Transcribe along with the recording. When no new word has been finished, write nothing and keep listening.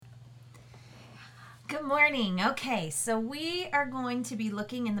Good morning. Okay, so we are going to be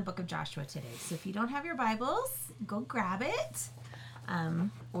looking in the book of Joshua today. So if you don't have your Bibles, go grab it.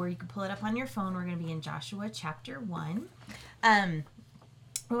 Or you can pull it up on your phone. We're going to be in Joshua chapter 1.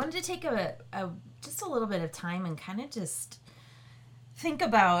 We wanted to take just a little bit of time and kind of just think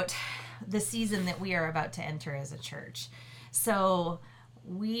about the season that we are about to enter as a church. So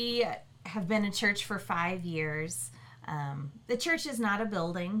we have been a church for 5 years. The church is not a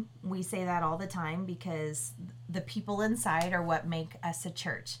building. We say that all the time because the people inside are what make us a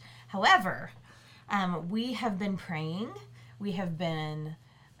church. However, we have been praying. We have been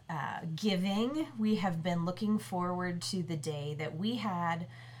giving. We have been looking forward to the day that we had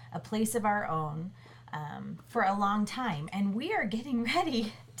a place of our own for a long time. And we are getting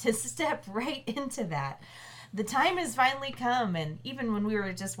ready to step right into that. The time has finally come, and even when we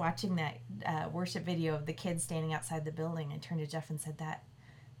were just watching that worship video of the kids standing outside the building, I turned to Jeff and said that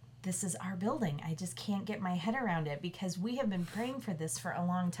this is our building. I just can't get my head around it because we have been praying for this for a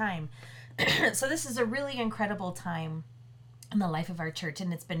long time. So this is a really incredible time in the life of our church,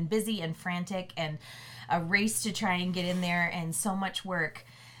 and it's been busy and frantic and a race to try and get in there and so much work.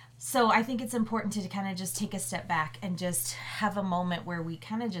 So I think it's important to kind of just take a step back and just have a moment where we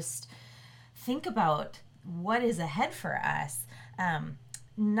kind of just think about what is ahead for us.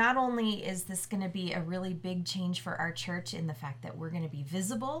 Not only is this going to be a really big change for our church in the fact that we're going to be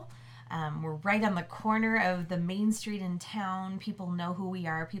visible. We're right on the corner of the main street in town. People know who we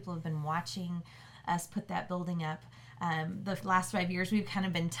are. People have been watching us put that building up. The last 5 years, we've kind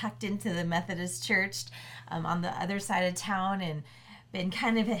of been tucked into the Methodist church on the other side of town and been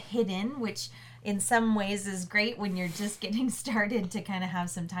kind of hidden, which in some ways is great when you're just getting started to kind of have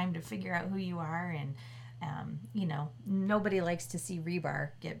some time to figure out who you are. And nobody likes to see rebar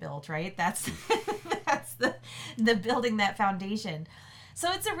get built, right? That's the building that foundation.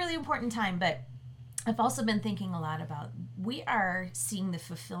 So it's a really important time, but I've also been thinking a lot about we are seeing the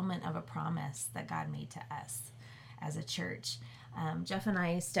fulfillment of a promise that God made to us as a church. Jeff and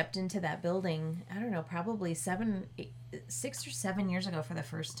I stepped into that building, I don't know, probably 6 or 7 years ago for the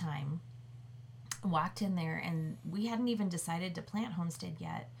first time. Walked in there, and we hadn't even decided to plant Homestead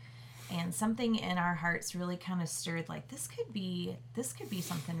yet. And something in our hearts really kind of stirred, like this could be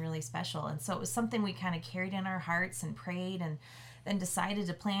something really special. And so it was something we kind of carried in our hearts and prayed, and then decided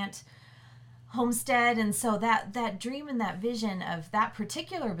to plant Homestead. And so that dream and that vision of that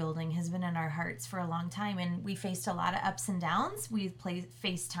particular building has been in our hearts for a long time. And we faced a lot of ups and downs. We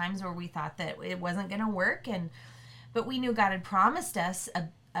faced times where we thought that it wasn't going to work, but we knew God had promised us a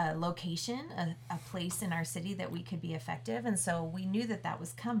location, a place in our city that we could be effective. And so we knew that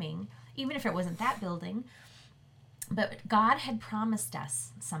was coming, even if it wasn't that building. But God had promised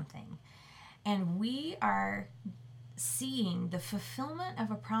us something. And we are seeing the fulfillment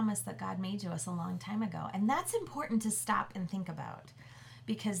of a promise that God made to us a long time ago. And that's important to stop and think about,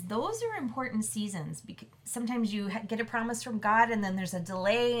 because those are important seasons. Because sometimes you get a promise from God and then there's a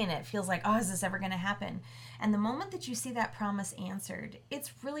delay and it feels like, oh, is this ever going to happen? And the moment that you see that promise answered,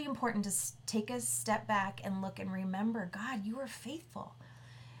 it's really important to take a step back and look and remember, God, you are faithful.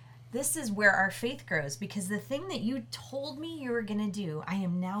 This is where our faith grows, because the thing that you told me you were going to do, I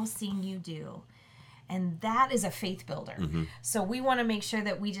am now seeing you do. And that is a faith builder. Mm-hmm. So we want to make sure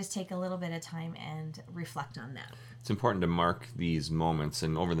that we just take a little bit of time and reflect on that. It's important to mark these moments.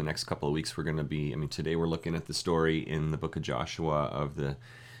 And over the next couple of weeks, we're going to be, today we're looking at the story in the book of Joshua of the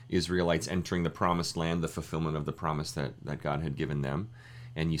Israelites entering the promised land, the fulfillment of the promise that God had given them.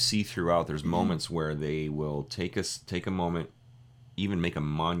 And you see throughout, there's moments where they will take a moment, even make a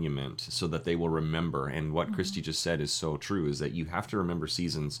monument so that they will remember. And what Christy just said is so true, is that you have to remember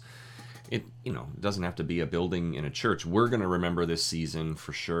seasons. It doesn't have to be a building in a church. We're going to remember this season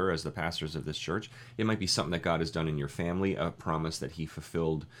for sure as the pastors of this church. It might be something that God has done in your family, a promise that he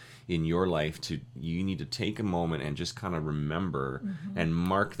fulfilled in your life. You need to take a moment and just kind of remember and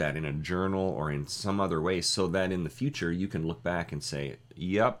mark that in a journal or in some other way, so that in the future you can look back and say,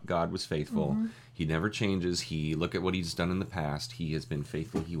 yep, God was faithful. He never changes. Look at what he's done in the past. He has been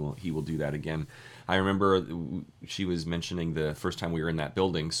faithful. He will do that again. I remember she was mentioning the first time we were in that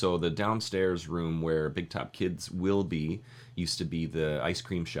building. So the downstairs room where Big Top Kids will be used to be the ice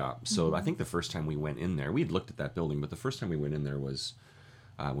cream shop. So I think the first time we went in there, we had looked at that building, but the first time we went in there was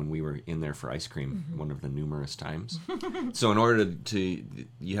when we were in there for ice cream, one of the numerous times. So in order to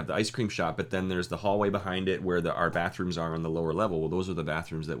you have the ice cream shop, but then there's the hallway behind it where our bathrooms are on the lower level. Well, those are the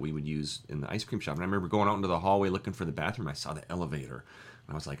bathrooms that we would use in the ice cream shop. And I remember going out into the hallway looking for the bathroom. I saw the elevator.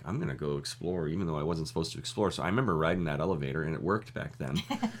 I was like, I'm going to go explore, even though I wasn't supposed to explore. So I remember riding that elevator, and it worked back then,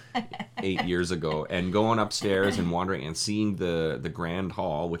 8 years ago, and going upstairs and wandering and seeing the grand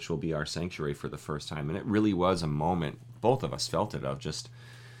hall, which will be our sanctuary for the first time. And it really was a moment, both of us felt it, of just,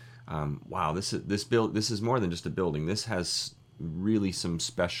 wow, this is more than just a building. This has really some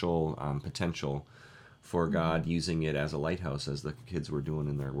special potential for God using it as a lighthouse, as the kids were doing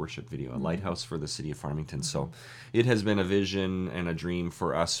in their worship video, a lighthouse for the city of Farmington. So it has been a vision and a dream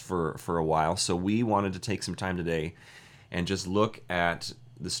for us for a while. So we wanted to take some time today and just look at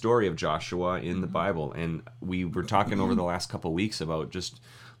the story of Joshua in the Bible. And we were talking over the last couple of weeks about just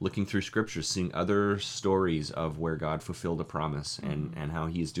looking through scriptures, seeing other stories of where God fulfilled a promise and how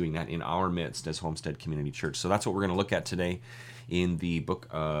he is doing that in our midst as Homestead Community Church. So that's what we're going to look at today in the book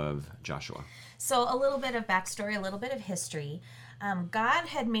of Joshua. So a little bit of backstory, a little bit of history. God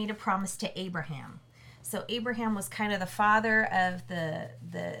had made a promise to Abraham. So Abraham was kind of the father of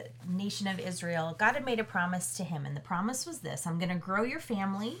the nation of Israel. God had made a promise to him, and the promise was this: I'm going to grow your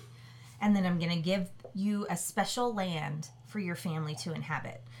family, and then I'm going to give you a special land for your family to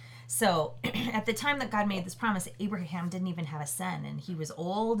inhabit. So at the time that God made this promise, Abraham didn't even have a son, and he was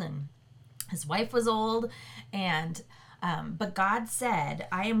old, and his wife was old, and but God said,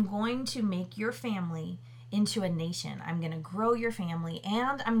 I am going to make your family into a nation. I'm going to grow your family,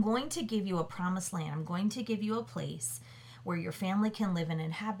 and I'm going to give you a promised land. I'm going to give you a place where your family can live and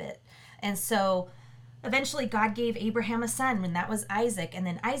inhabit. And so eventually God gave Abraham a son, and that was Isaac. And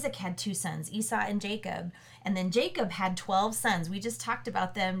then Isaac had 2 sons, Esau and Jacob. And then Jacob had 12 sons. We just talked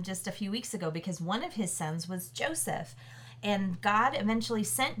about them just a few weeks ago because one of his sons was Joseph. And God eventually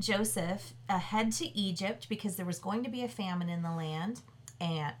sent Joseph ahead to Egypt because there was going to be a famine in the land.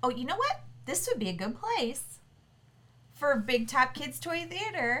 And, oh, you know what? This would be a good place for Big Top Kids Toy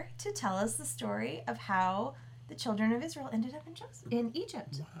Theater to tell us the story of how the children of Israel ended up in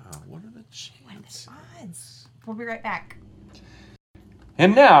Egypt. Wow, what are the chances? What are the odds? We'll be right back.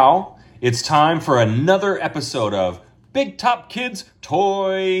 And now it's time for another episode of Big Top Kids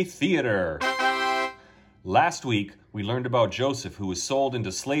Toy Theater. Last week, we learned about Joseph, who was sold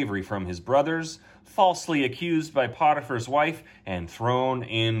into slavery from his brothers, falsely accused by Potiphar's wife, and thrown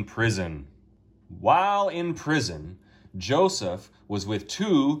in prison. While in prison, Joseph was with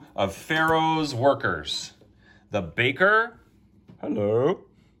 2 of Pharaoh's workers, the baker, hello,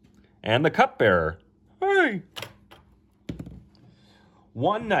 and the cupbearer, hey.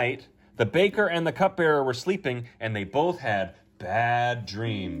 One night, the baker and the cupbearer were sleeping, and they both had bad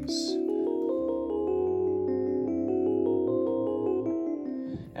dreams.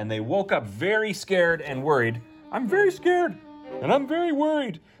 And they woke up very scared and worried. I'm very scared, and I'm very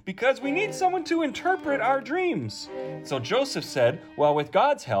worried, because we need someone to interpret our dreams. So Joseph said, well, with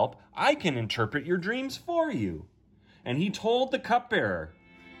God's help, I can interpret your dreams for you. And he told the cupbearer,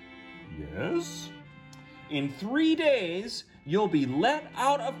 yes? In 3 days, you'll be let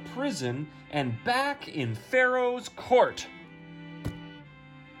out of prison and back in Pharaoh's court.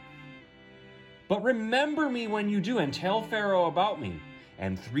 But remember me when you do and tell Pharaoh about me.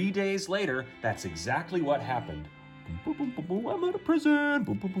 And 3 days later, that's exactly what happened. Boom, boom, boom, boom, boom, I'm out of prison.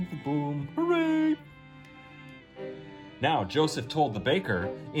 Boom, boom, boom, boom, boom. Hooray! Now, Joseph told the baker,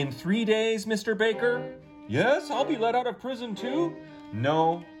 in 3 days, Mr. Baker? Yes, I'll be let out of prison too.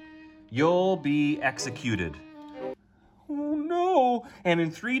 No, you'll be executed. Oh, no. And in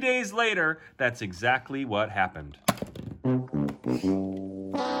 3 days later, that's exactly what happened.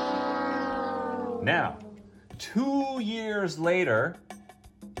 Now, 2 years later,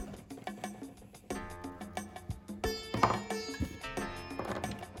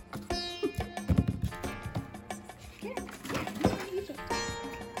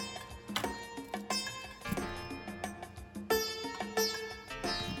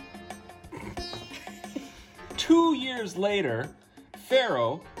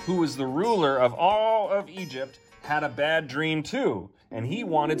 Pharaoh, who was the ruler of all of Egypt, had a bad dream too, and he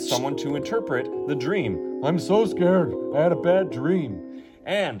wanted someone to interpret the dream. I'm so scared. I had a bad dream.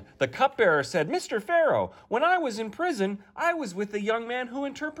 And the cupbearer said, Mr. Pharaoh, when I was in prison, I was with the young man who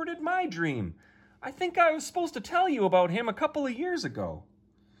interpreted my dream. I think I was supposed to tell you about him a couple of years ago.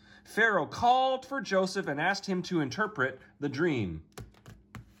 Pharaoh called for Joseph and asked him to interpret the dream.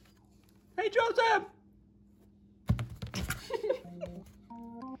 Hey, Joseph!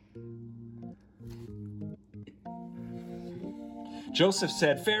 Joseph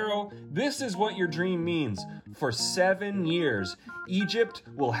said, Pharaoh, this is what your dream means. For 7 years, Egypt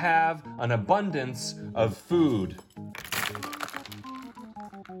will have an abundance of food.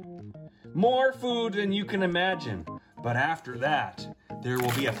 More food than you can imagine. But after that, there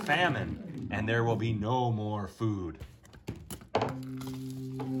will be a famine, and there will be no more food.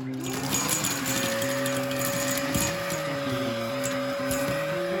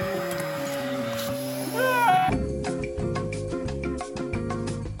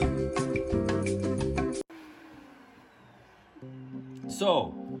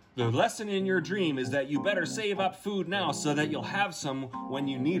 So, the lesson in your dream is that you better save up food now so that you'll have some when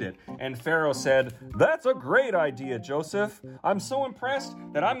you need it. And Pharaoh said, "That's a great idea, Joseph. I'm so impressed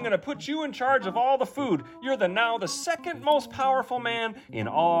that I'm going to put you in charge of all the food. You're now the second most powerful man in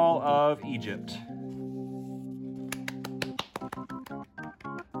all of Egypt."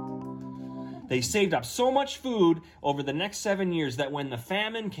 They saved up so much food over the next 7 years that when the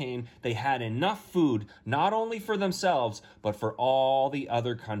famine came, they had enough food, not only for themselves, but for all the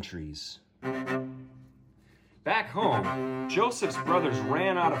other countries. Back home, Joseph's brothers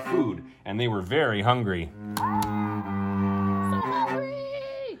ran out of food, and they were very hungry. So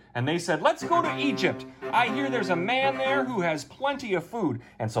hungry! And they said, "Let's go to Egypt. I hear there's a man there who has plenty of food."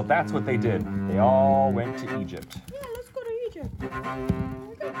 And so that's what they did. They all went to Egypt. Yeah, let's go to Egypt.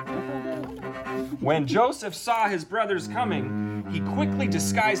 When Joseph saw his brothers coming, he quickly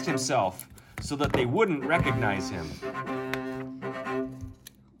disguised himself so that they wouldn't recognize him.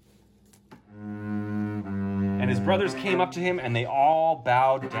 And his brothers came up to him and they all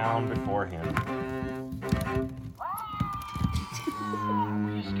bowed down before him.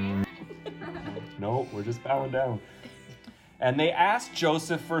 No, we're just bowing down. And they asked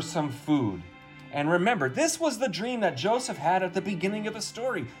Joseph for some food. And remember, this was the dream that Joseph had at the beginning of the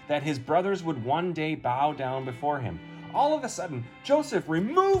story, that his brothers would one day bow down before him. All of a sudden, Joseph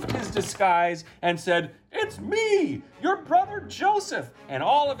removed his disguise and said, "It's me, your brother Joseph." And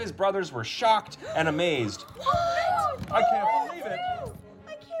all of his brothers were shocked and amazed. What? I can't believe it.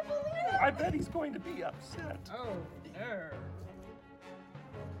 I can't believe it. I bet he's going to be upset. Oh, no.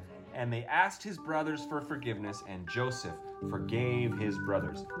 And they asked his brothers for forgiveness, and Joseph forgave his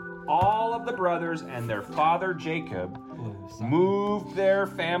brothers. All of the brothers and their father Jacob moved their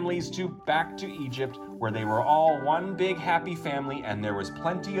families back to Egypt, where they were all one big happy family, and there was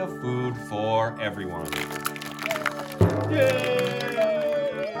plenty of food for everyone. Yay!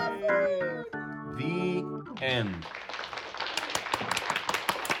 The end.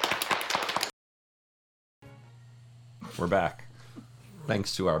 We're back.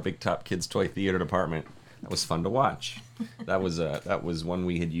 Thanks to our Big Top Kids Toy Theater department. That was fun to watch. That was one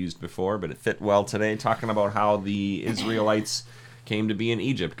we had used before, but it fit well today, talking about how the Israelites came to be in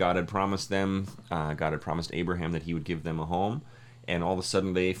Egypt. God had promised them, God had promised Abraham that he would give them a home, and all of a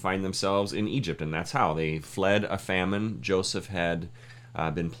sudden they find themselves in Egypt, and that's how. They fled a famine. Joseph had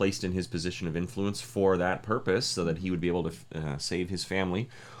been placed in his position of influence for that purpose, so that he would be able to save his family.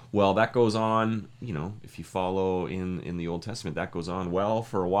 Well, that goes on, if you follow in the Old Testament, that goes on well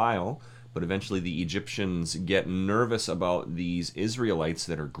for a while, but eventually the Egyptians get nervous about these Israelites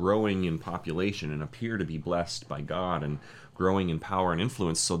that are growing in population and appear to be blessed by God and growing in power and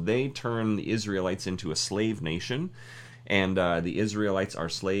influence, so they turn the Israelites into a slave nation, and the Israelites are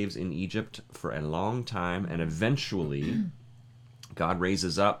slaves in Egypt for a long time, and eventually God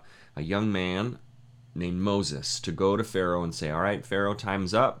raises up a young man named Moses to go to Pharaoh and say, "All right, Pharaoh,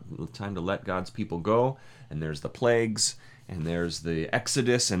 time's up. Time to let God's people go." And there's the plagues, and there's the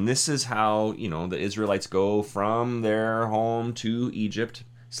Exodus, and this is how, the Israelites go from their home to Egypt,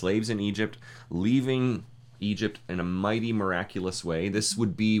 slaves in Egypt, leaving Egypt in a mighty, miraculous way. This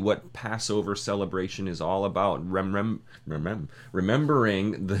would be what Passover celebration is all about, remembering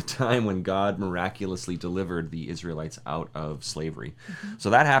the time when God miraculously delivered the Israelites out of slavery. So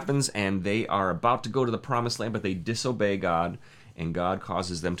that happens, and they are about to go to the Promised Land, but they disobey God, and God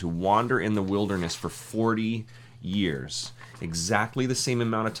causes them to wander in the wilderness for 40 years. Exactly the same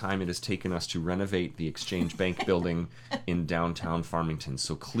amount of time it has taken us to renovate the Exchange Bank building in downtown Farmington.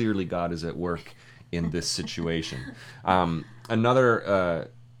 So clearly God is at work in this situation. Another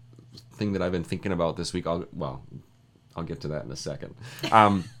thing that I've been thinking about this week, I'll get to that in a second.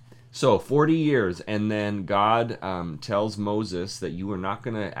 So 40 years, and then God tells Moses that you are not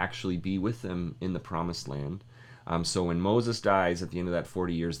going to actually be with them in the Promised Land. So when Moses dies at the end of that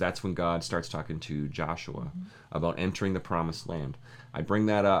 40 years, that's when God starts talking to Joshua about entering the Promised Land. I bring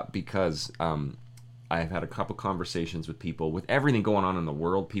that up because I've had a couple conversations with people. With everything going on in the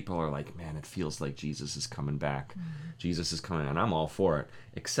world, people are like, "Man, it feels like Jesus is coming back. Jesus is coming," and I'm all for it,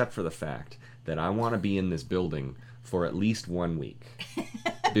 except for the fact that I want to be in this building for at least 1 week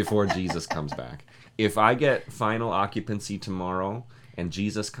before Jesus comes back. If I get final occupancy tomorrow and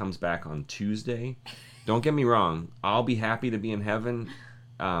Jesus comes back on Tuesday, don't get me wrong, I'll be happy to be in heaven,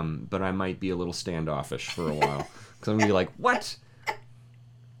 but I might be a little standoffish for a while. Because I'm going to be like, "What?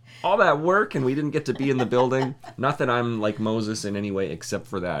 all that work and we didn't get to be in the building. Not that I'm like Moses in any way except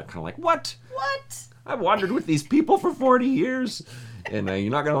for that. Kind of like, what? What? I've wandered with these people for 40 years and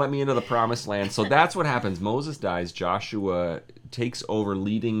you're not going to let me into the promised land. So that's what happens. Moses dies. Joshua takes over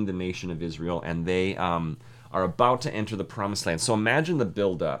leading the nation of Israel, and they are about to enter the promised land. So imagine the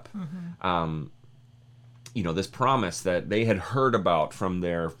buildup. This promise that they had heard about from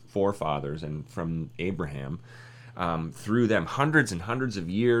their forefathers and from Abraham through them, hundreds and hundreds of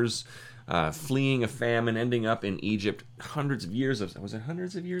years, fleeing a famine, ending up in Egypt, hundreds of years of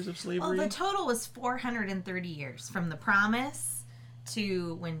slavery? Well, the total was 430 years from the promise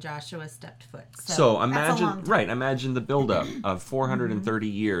to when Joshua stepped foot. So imagine the buildup of 430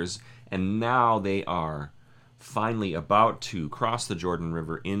 years, and now they are finally about to cross the Jordan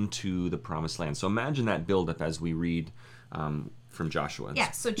River into the promised land. So imagine that buildup as we read from Joshua.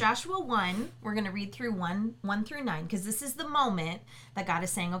 Yeah, so Joshua 1, we're going to read through 1 through 9, because this is the moment that God is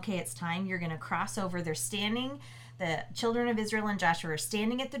saying, okay, it's time, you're going to cross over. They're standing, the children of Israel and Joshua are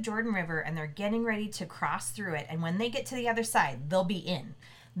standing at the Jordan River, and they're getting ready to cross through it. And when they get to the other side, they'll be in.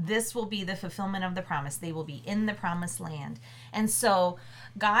 This will be the fulfillment of the promise. They will be in the promised land. And so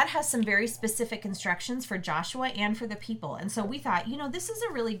God has some very specific instructions for Joshua and for the people. And so we thought, this is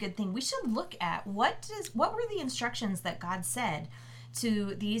a really good thing. We should look at what were the instructions that God said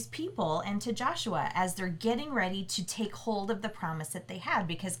to these people and to Joshua as they're getting ready to take hold of the promise that they had,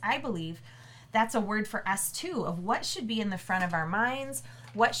 because I believe that's a word for us too, of what should be in the front of our minds,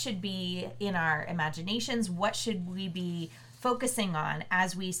 what should be in our imaginations, what should we be focusing on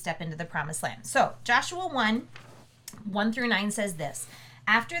as we step into the promised land. So Joshua 1 through 9 says this: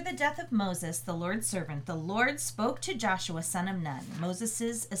 After the death of Moses, the Lord's servant, the Lord spoke to Joshua, son of Nun,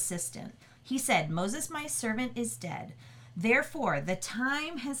 Moses' assistant. He said, Moses, my servant, is dead. Therefore, the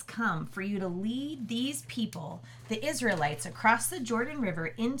time has come for you to lead these people, the Israelites, across the Jordan River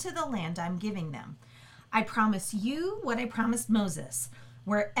into the land I'm giving them. I promise you what I promised Moses.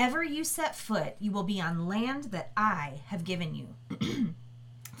 Wherever you set foot, you will be on land that I have given you.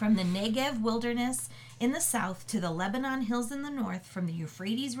 From the Negev wilderness in the south to the Lebanon hills in the north, from the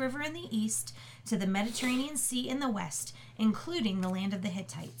Euphrates River in the east to the Mediterranean Sea in the west, including the land of the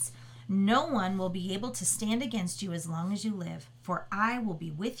Hittites. No one will be able to stand against you as long as you live, for I will be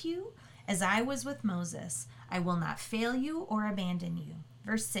with you as I was with Moses. I will not fail you or abandon you.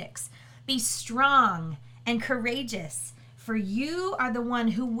 Verse 6, Be strong and courageous, for you are the one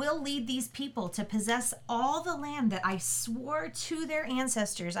who will lead these people to possess all the land that I swore to their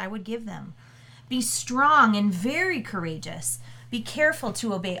ancestors I would give them. Be strong and very courageous. Be careful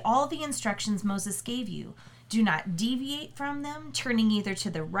to obey all the instructions Moses gave you. Do not deviate from them, turning either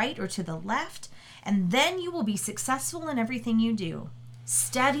to the right or to the left, and then you will be successful in everything you do.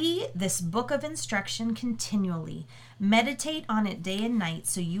 Study this book of instruction continually. Meditate on it day and night,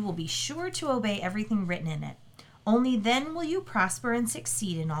 so you will be sure to obey everything written in it. Only then will you prosper and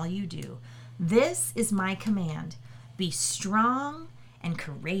succeed in all you do. This is my command. Be strong and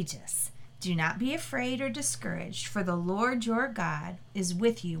courageous. Do not be afraid or discouraged, for the Lord your God is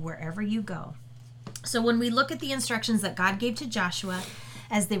with you wherever you go. So when we look at the instructions that God gave to Joshua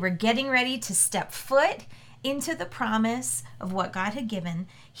as they were getting ready to step foot into the promise of what God had given,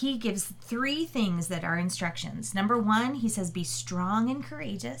 he gives 3 things that are instructions. Number 1, he says, be strong and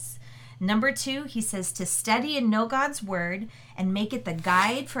courageous. Number 2, he says to study and know God's word and make it the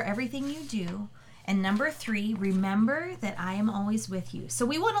guide for everything you do. And number 3, remember that I am always with you. So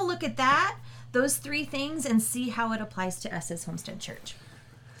we want to look at those 3 things, and see how it applies to us as Homestead Church.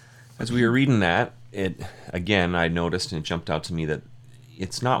 As we were reading that, I noticed, and it jumped out to me, that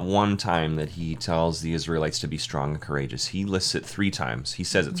it's not one time that he tells the Israelites to be strong and courageous. He lists it 3 times. He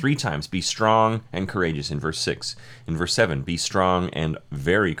says it 3 times, be strong and courageous in verse 6. In verse 7, be strong and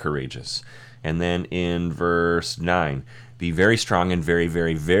very courageous. And then in verse 9, be very strong and very,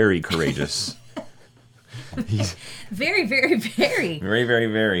 very, very courageous. Very, very, very. Very, very,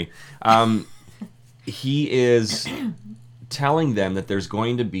 very. He is telling them that there's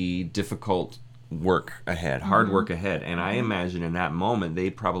going to be difficult work ahead, hard work ahead. And I imagine in that moment, they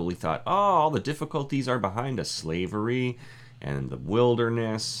probably thought, all the difficulties are behind us. Slavery and the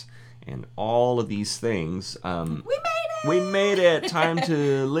wilderness and all of these things. We made it! Time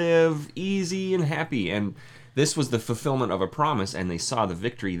to live easy and happy. And this was the fulfillment of a promise, and they saw the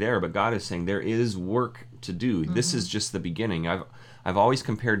victory there. But God is saying there is work to do. This is just the beginning. I've always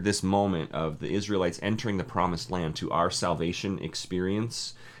compared this moment of the Israelites entering the promised land to our salvation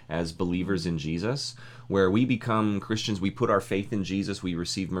experience as believers in Jesus, where we become Christians. We put our faith in Jesus. We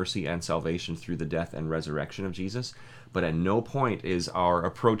receive mercy and salvation through the death and resurrection of Jesus. But at no point is our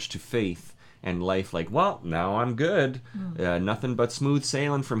approach to faith and life like, well, now I'm good. Nothing but smooth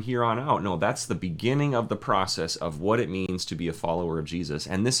sailing from here on out. No, that's the beginning of the process of what it means to be a follower of Jesus.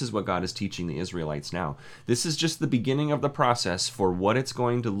 And this is what God is teaching the Israelites now. This is just the beginning of the process for what it's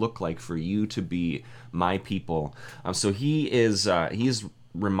going to look like for you to be my people. So he is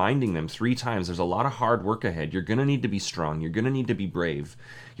reminding them 3 times there's a lot of hard work ahead. You're going to need to be strong. You're going to need to be brave.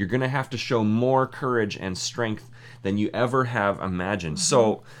 You're going to have to show more courage and strength than you ever have imagined.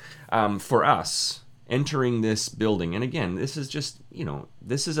 So for us, entering this building, and again, this is just,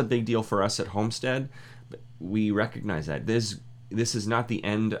 this is a big deal for us at Homestead. We recognize that. This is not the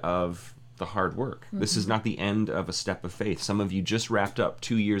end of the hard work. This is not the end of a step of faith. Some of you just wrapped up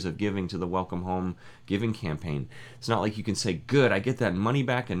 2 years of giving to the Welcome Home giving campaign. It's not like you can say, good, I get that money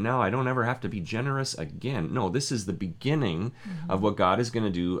back and now I don't ever have to be generous again. No, this is the beginning of what God is going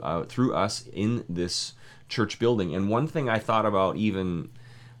to do through us in this church building. And one thing I thought about even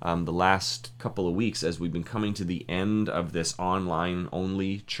the last couple of weeks as we've been coming to the end of this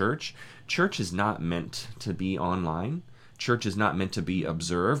online-only church is not meant to be online. Church is not meant to be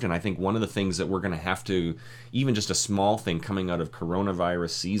observed. And I think one of the things that we're going to have to, even just a small thing coming out of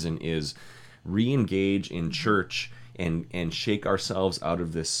coronavirus season, is re-engage in church and shake ourselves out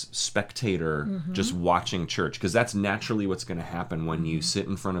of this spectator just watching church, because that's naturally what's going to happen when you sit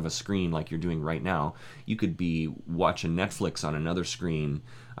in front of a screen like you're doing right now. You could be watching Netflix on another screen,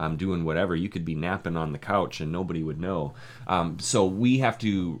 doing whatever. You could be napping on the couch and nobody would know. So we have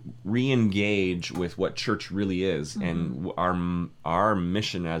to re-engage with what church really is. And our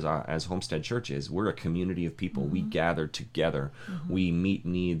mission as Homestead Church is, we're a community of people. We gather together. We meet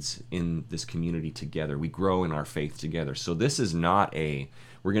needs in this community together. We grow in our faith together. So this is not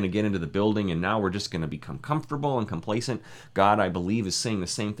we're going to get into the building and now we're just going to become comfortable and complacent. God, I believe, is saying the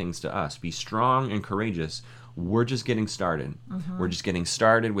same things to us. Be strong and courageous. We're just getting started. We're just getting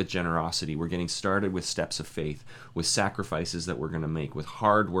started with generosity. We're getting started with steps of faith, with sacrifices that we're going to make, with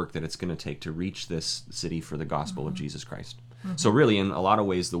hard work that it's going to take to reach this city for the gospel of Jesus Christ. So really, in a lot of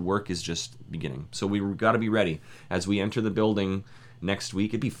ways, the work is just beginning. So we've got to be ready. As we enter the building next week,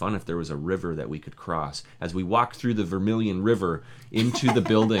 it'd be fun if there was a river that we could cross. As we walk through the Vermilion River into the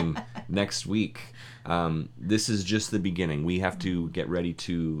building next week, this is just the beginning. We have to get ready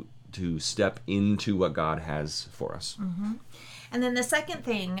to step into what God has for us. And then the second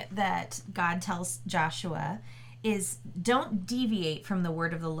thing that God tells Joshua is don't deviate from the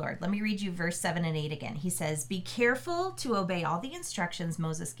word of the Lord. Let me read you verse 7 and 8 again. He says, be careful to obey all the instructions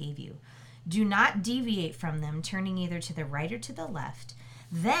Moses gave you. Do not deviate from them, turning either to the right or to the left.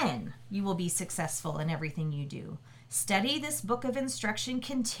 Then you will be successful in everything you do. Study this book of instruction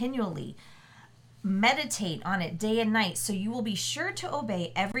continually. Meditate on it day and night, so you will be sure to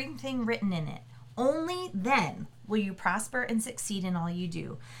obey everything written in it. Only then will you prosper and succeed in all you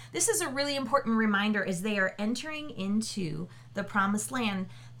do. This is a really important reminder as they are entering into the promised land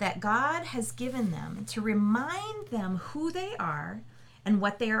that God has given them, to remind them who they are and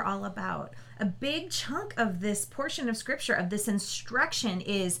what they are all about. A big chunk of this portion of scripture, of this instruction,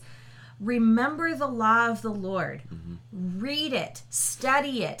 is remember the law of the Lord. Read it,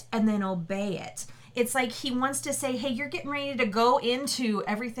 study it, and then obey it. It's like he wants to say, hey, you're getting ready to go into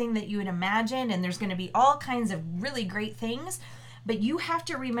everything that you had imagined, and there's going to be all kinds of really great things, but you have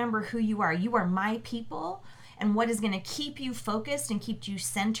to remember who you are. You are my people, and what is going to keep you focused and keep you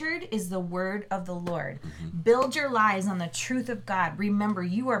centered is the word of the Lord. Build your lives on the truth of God. Remember,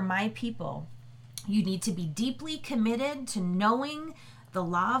 you are my people. You need to be deeply committed to knowing the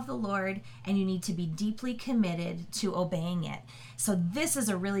law of the Lord, and you need to be deeply committed to obeying it. So this is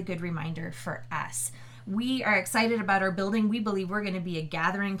a really good reminder for us. We are excited about our building. We believe we're going to be a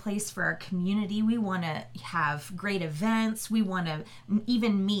gathering place for our community. We want to have great events. We want to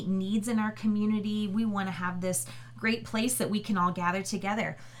even meet needs in our community. We want to have this great place that we can all gather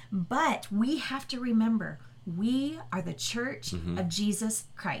together. But we have to remember, we are the church of Jesus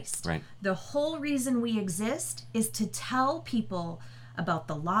Christ. Right. The whole reason we exist is to tell people about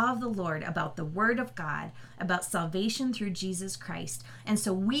the law of the Lord, about the word of God, about salvation through Jesus Christ. And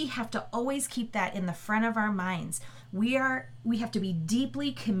so we have to always keep that in the front of our minds. We have to be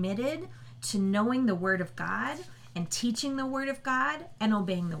deeply committed to knowing the word of God and teaching the word of God and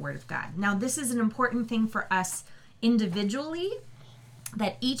obeying the word of God. Now, this is an important thing for us individually,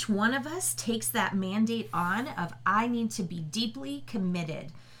 that each one of us takes that mandate on of, I need to be deeply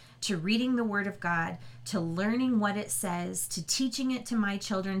committed to reading the word of God, to learning what it says, to teaching it to my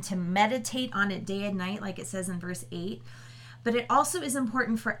children, to meditate on it day and night, like it says in verse 8. But it also is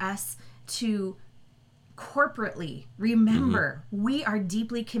important for us to corporately, remember, we are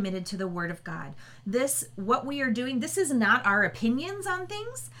deeply committed to the Word of God. What we are doing, this is not our opinions on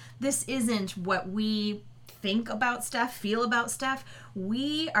things. This isn't what we think about stuff, feel about stuff.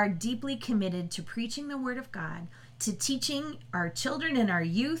 We are deeply committed to preaching the Word of God, to teaching our children and our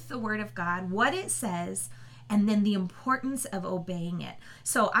youth the Word of God, what it says, and then the importance of obeying it.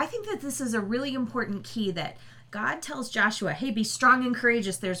 So I think that this is a really important key, that God tells Joshua, hey, be strong and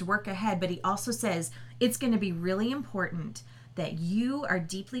courageous, there's work ahead. But he also says it's going to be really important that you are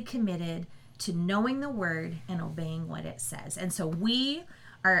deeply committed to knowing the Word and obeying what it says. And so we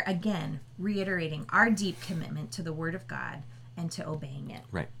are, again, reiterating our deep commitment to the Word of God and to obeying it.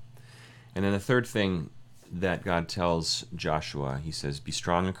 Right. And then the third thing that God tells Joshua, he says, be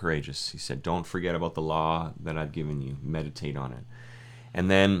strong and courageous. He said, don't forget about the law that I've given you. Meditate on it.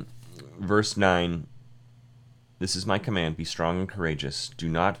 And then verse 9, this is my command, be strong and courageous. Do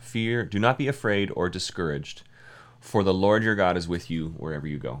not fear, do not be afraid or discouraged, for the Lord your God is with you wherever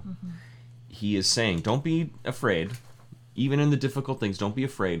you go. Mm-hmm. He is saying, don't be afraid. Even in the difficult things, don't be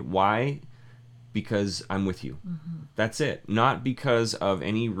afraid. Why? Because I'm with you. Mm-hmm. That's it. Not because of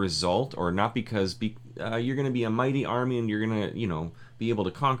any result, or not because you're going to be a mighty army and you're going to, be able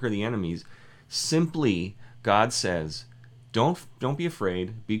to conquer the enemies. Simply, God says, don't be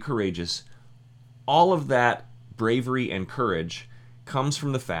afraid, be courageous. All of that bravery and courage comes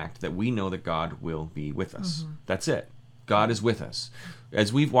from the fact that we know that God will be with us. Mm-hmm. That's it. God is with us.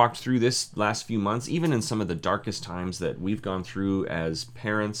 As we've walked through this last few months, even in some of the darkest times that we've gone through as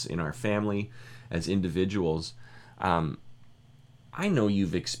parents, in our family, as individuals, I know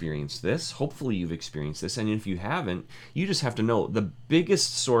you've experienced this. Hopefully you've experienced this. And if you haven't, you just have to know the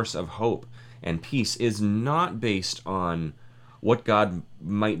biggest source of hope and peace is not based on what God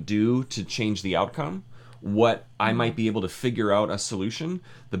might do to change the outcome, what I might be able to figure out a solution.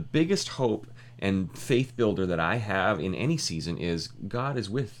 The biggest hope and faith builder that I have in any season is God is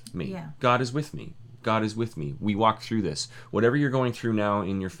with me. Yeah. God is with me. God is with me. We walk through this. Whatever you're going through now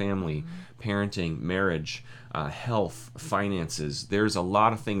in your family, parenting, marriage, health, finances, there's a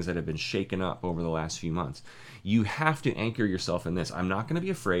lot of things that have been shaken up over the last few months. You have to anchor yourself in this. I'm not going to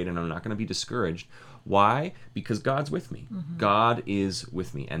be afraid and I'm not going to be discouraged. Why? Because God's with me. Mm-hmm. God is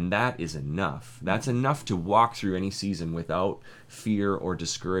with me. And that is enough. That's enough to walk through any season without fear or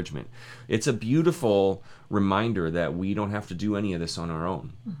discouragement. It's a beautiful reminder that we don't have to do any of this on our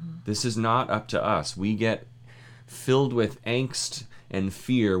own. Mm-hmm. This is not up to us. We get filled with angst and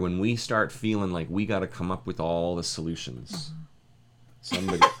fear when we start feeling like we got to come up with all the solutions.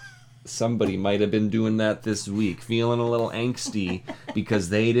 Mm-hmm. Somebody might have been doing that this week, feeling a little angsty because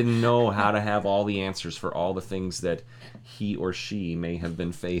they didn't know how to have all the answers for all the things that he or she may have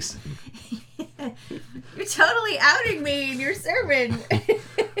been facing. You're totally outing me in your sermon.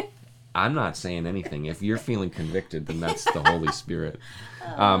 I'm not saying anything. If you're feeling convicted, then that's the Holy Spirit.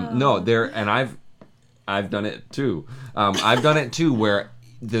 I've done it too. I've done it too, where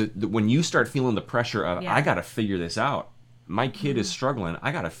the when you start feeling the pressure of I got to figure this out. My kid is struggling.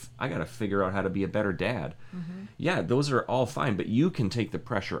 I gotta figure out how to be a better dad. Mm-hmm. Yeah, those are all fine, but you can take the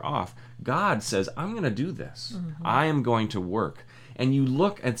pressure off. God says, I'm going to do this. Mm-hmm. I am going to work. And you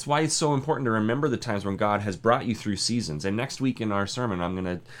look, it's why it's so important to remember the times when God has brought you through seasons. And next week in our sermon, I'm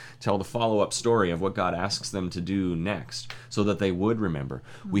going to tell the follow-up story of what God asks them to do next so that they would remember.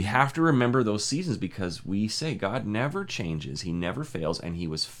 Mm-hmm. We have to remember those seasons because we say God never changes. He never fails. And he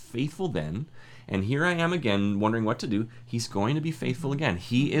was faithful then. And here I am again wondering what to do. He's going to be faithful again.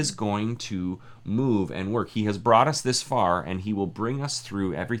 He is going to move and work. He has brought us this far, and he will bring us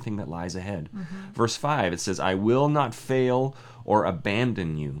through everything that lies ahead. Mm-hmm. Verse 5, it says, I will not fail or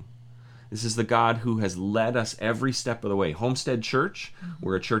abandon you. This is the God who has led us every step of the way. Homestead Church,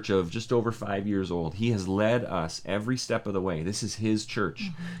 we're a church of just over 5 years old. He has led us every step of the way. This is his church.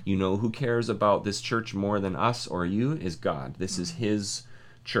 Mm-hmm. You know who cares about this church more than us or you is God. This is his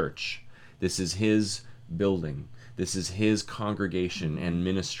church. This is his building. This is his congregation and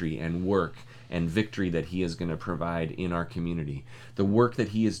ministry and work and victory that he is going to provide in our community. The work that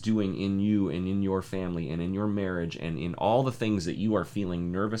he is doing in you and in your family and in your marriage and in all the things that you are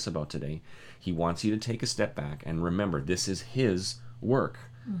feeling nervous about today, he wants you to take a step back and remember this is his work.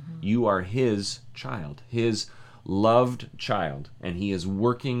 Mm-hmm. You are his child, his loved child, and he is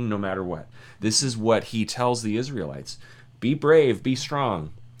working no matter what. This is what he tells the Israelites. Be brave, be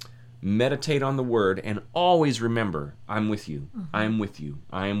strong. Meditate on the word and always remember, I'm with you. Mm-hmm. I'm with you.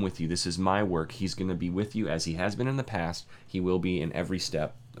 I am with you. This is my work. He's going to be with you as he has been in the past. He will be in every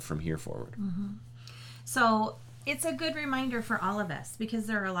step from here forward. Mm-hmm. So it's a good reminder for all of us because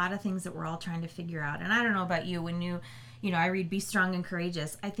there are a lot of things that we're all trying to figure out. And I don't know about you, when you I read Be Strong and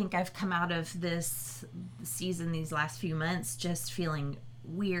Courageous. I think I've come out of this season, these last few months, just feeling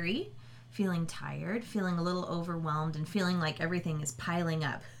weary, feeling tired, feeling a little overwhelmed, and feeling like everything is piling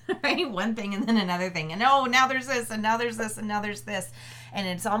up, right? One thing and then another thing. And oh, now there's this, and now there's this, and now there's this. And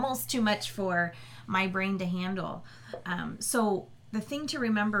it's almost too much for my brain to handle. So the thing to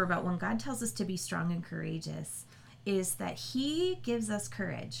remember about when God tells us to be strong and courageous is that he gives us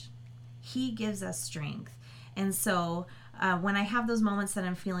courage. He gives us strength. And so when I have those moments that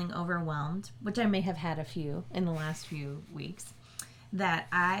I'm feeling overwhelmed, which I may have had a few in the last few weeks, that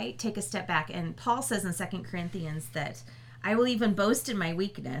I take a step back. And Paul says in 2 Corinthians that I will even boast in my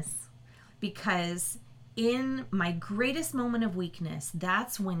weakness, because in my greatest moment of weakness,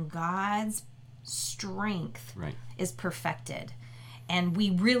 that's when God's strength is perfected. And we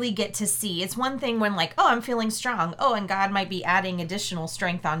really get to see. It's one thing when like, oh, I'm feeling strong. Oh, and God might be adding additional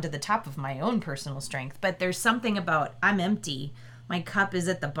strength onto the top of my own personal strength. But there's something about I'm empty. My cup is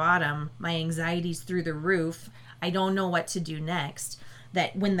at the bottom. My anxiety's through the roof. I don't know what to do next.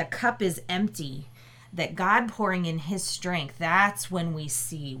 That when the cup is empty, that God pouring in his strength, that's when we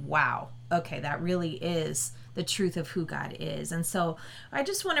see, wow, okay, that really is the truth of who God is. And so I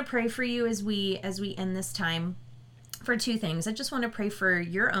just want to pray for you as we end this time for two things. I just want to pray for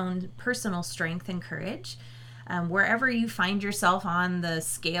your own personal strength and courage. Wherever you find yourself on the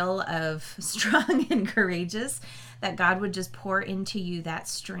scale of strong and courageous, that God would just pour into you that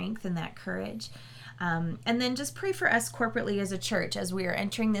strength and that courage. And then just pray for us corporately as a church as we are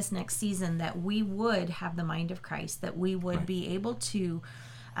entering this next season, that we would have the mind of Christ, that we would be able to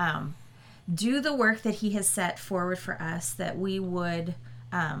do the work that he has set forward for us, that we would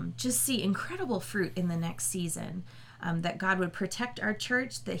just see incredible fruit in the next season, that God would protect our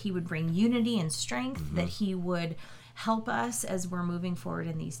church, that he would bring unity and strength, that he would help us as we're moving forward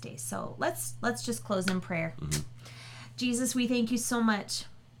in these days. So let's just close in prayer. Jesus, we thank you so much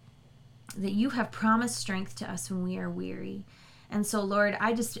that you have promised strength to us when we are weary. And so, Lord,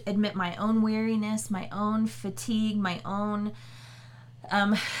 I just admit my own weariness, my own fatigue, my own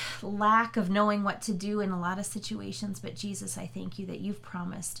lack of knowing what to do in a lot of situations. But Jesus, I thank you that you've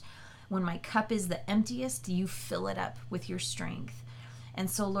promised when my cup is the emptiest, you fill it up with your strength. And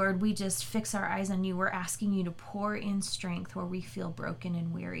so, Lord, we just fix our eyes on you. We're asking you to pour in strength where we feel broken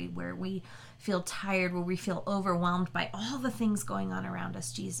and weary, where we feel tired, where we feel overwhelmed by all the things going on around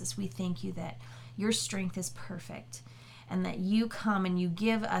us. Jesus, we thank you that your strength is perfect and that you come and you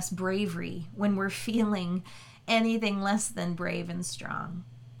give us bravery when we're feeling anything less than brave and strong.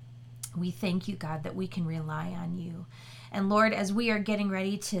 We thank you, God, that we can rely on you. And Lord, as we are getting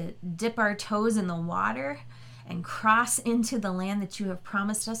ready to dip our toes in the water and cross into the land that you have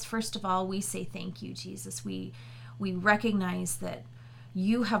promised us, first of all, we say thank you, Jesus. We recognize that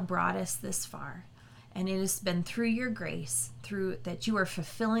you have brought us this far, and it has been through your grace, through that you are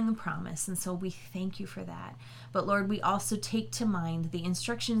fulfilling the promise, and so we thank you for that. But Lord, we also take to mind the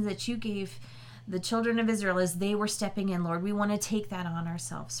instructions that you gave the children of Israel as they were stepping in. Lord, we want to take that on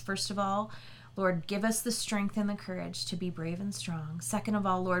ourselves. First of all, Lord, give us the strength and the courage to be brave and strong. Second of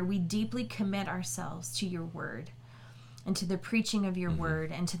all, Lord, we deeply commit ourselves to your word and to the preaching of your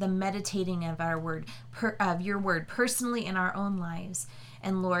word and to the meditating of our word, of your word personally in our own lives.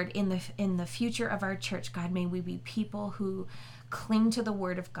 And Lord, in the future of our church, God, may we be people who cling to the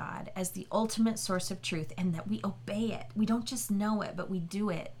word of God as the ultimate source of truth, and that we obey it. We don't just know it, but we do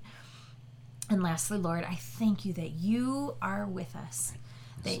it. And lastly, Lord, I thank you that you are with us,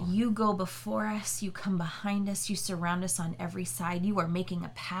 that you go before us, you come behind us, you surround us on every side. You are making a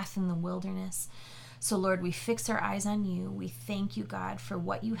path in the wilderness. So, Lord, we fix our eyes on you. We thank you, God, for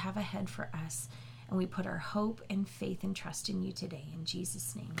what you have ahead for us. And we put our hope and faith and trust in you today. In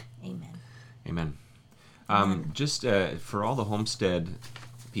Jesus' name, amen. Amen. Just for all the Homestead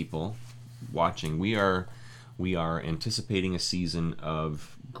people watching, we are anticipating a season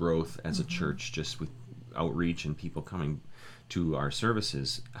of growth as a church, just with outreach and people coming to our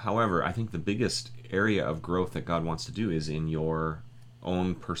services. However, I think the biggest area of growth that God wants to do is in your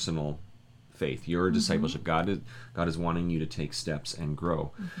own personal faith, your discipleship. God is wanting you to take steps and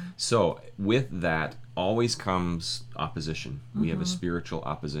grow. So with that always comes opposition. We have a spiritual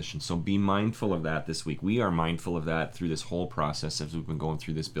opposition. So be mindful of that this week. We are mindful of that through this whole process as we've been going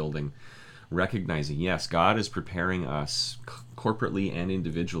through this building, recognizing, yes, God is preparing us corporately and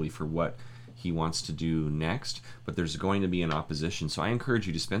individually for what he wants to do next, but there's going to be an opposition. So I encourage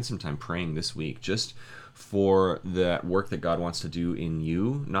you to spend some time praying this week just for the work that God wants to do in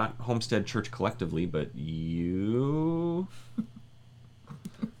you, not Homestead Church collectively, but you.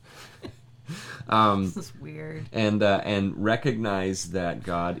 This is weird. And recognize that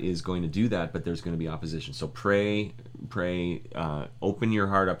God is going to do that, but there's going to be opposition. So pray, open your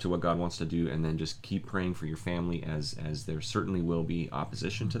heart up to what God wants to do, and then just keep praying for your family, as there certainly will be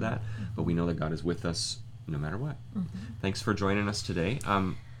opposition to that, but we know that God is with us no matter what. Thanks for joining us today.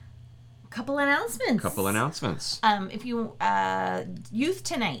 Couple announcements. If you youth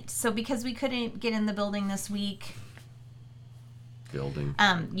tonight. So because we couldn't get in the building this week,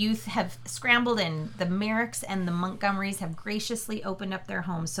 youth have scrambled in. The Merricks and the Montgomerys have graciously opened up their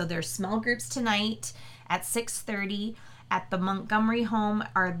homes. So there's small groups tonight at 6:30. At the Montgomery home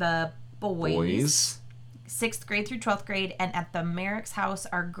are the boys, 6th grade through 12th grade, and at the Merricks house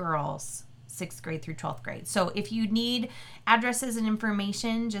are girls, 6th grade through 12th grade. So if you need addresses and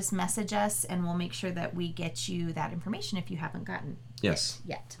information, just message us and we'll make sure that we get you that information if you haven't gotten it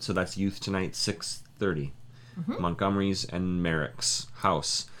yet. So that's youth tonight, 6:30. Montgomery's and Merrick's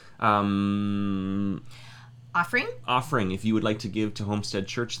house. Offering. If you would like to give to Homestead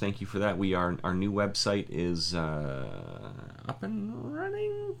Church, thank you for that. Our new website is up and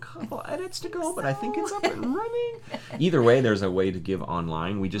running. Couple edits to go, but I think it's up and running. Either way, there's a way to give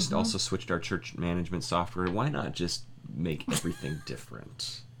online. We just also switched our church management software. Why not just make everything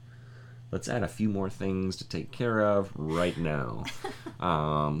different? Let's add a few more things to take care of right now.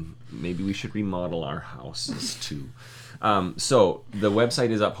 Maybe we should remodel our houses too. So the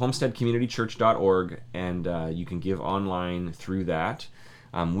website is up, homesteadcommunitychurch.org, and you can give online through that.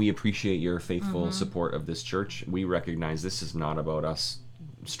 We appreciate your faithful support of this church. We recognize this is not about us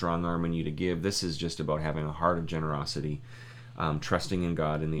strong-arming you to give. This is just about having a heart of generosity, trusting in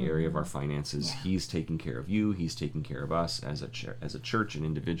God in the area of our finances. Yeah. He's taking care of you. He's taking care of us as a church and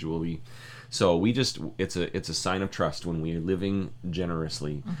individually. So it's a sign of trust when we are living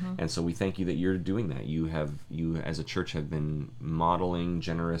generously. And so we thank you that you're doing that. You as a church have been modeling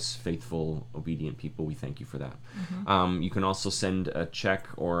generous, faithful, obedient people. We thank you for that. You can also send a check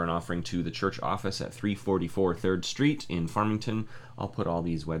or an offering to the church office at 344 3rd Street in Farmington. I'll put all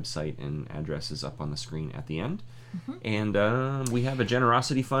these website and addresses up on the screen at the end. And we have a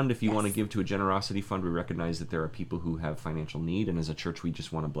generosity fund. If you want to give to a generosity fund, we recognize that there are people who have financial need, and as a church we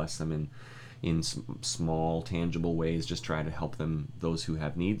just want to bless them in small, tangible ways, just try to help them, those who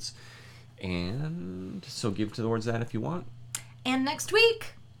have needs. And so give towards that if you want. And next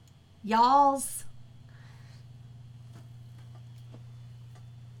week, y'all's.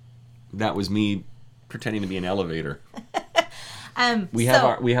 That was me pretending to be an elevator. We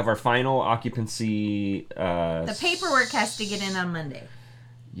have our final occupancy. The paperwork has to get in on Monday.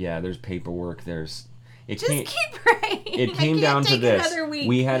 Yeah, there's paperwork. Keep praying. It came down to this.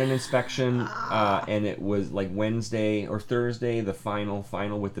 We had an inspection, and it was like Wednesday or Thursday, the final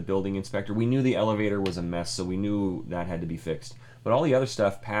with the building inspector. We knew the elevator was a mess, so we knew that had to be fixed. But all the other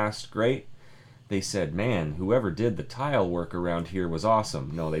stuff passed great. They said, man, whoever did the tile work around here was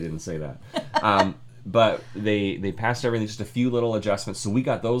awesome. No, they didn't say that. But they passed everything, just a few little adjustments, so we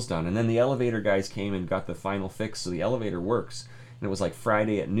got those done. And then the elevator guys came and got the final fix, so the elevator works. And it was like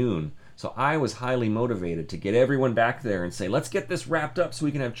Friday at noon. So I was highly motivated to get everyone back there and say, let's get this wrapped up so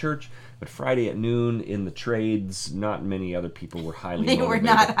we can have church. But Friday at noon in the trades, not many other people were highly motivated. They were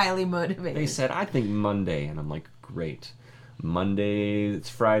not highly motivated. They said, I think Monday. And I'm like, great. Monday, it's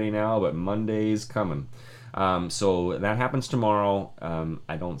Friday now, but Monday's coming. So that happens tomorrow.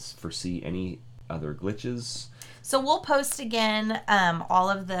 I don't foresee any other glitches. So we'll post again all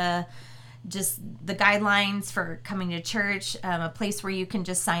of the guidelines for coming to church, a place where you can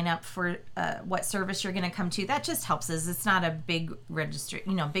just sign up for what service you're going to come to. That just helps us. It's not a big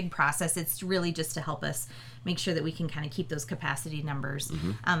big process. It's really just to help us make sure that we can kind of keep those capacity numbers.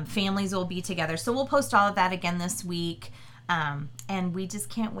 Families will be together. So we'll post all of that again this week. And we just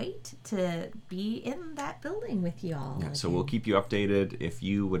can't wait to be in that building with you all. Yeah, so we'll keep you updated. If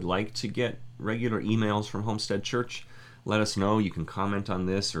you would like to get regular emails from Homestead Church, let us know. You can comment on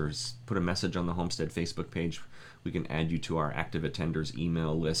this or put a message on the Homestead Facebook page. We can add you to our active attenders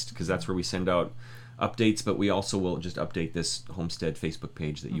email list, because that's where we send out updates, but we also will just update this Homestead Facebook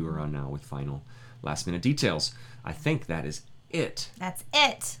page that you are on now with final last minute details. I think that is it. That's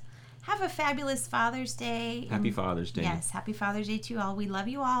it. Have a fabulous Father's Day. Happy Father's Day. Yes, happy Father's Day to you all. We love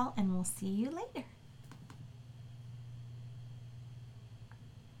you all, and we'll see you later.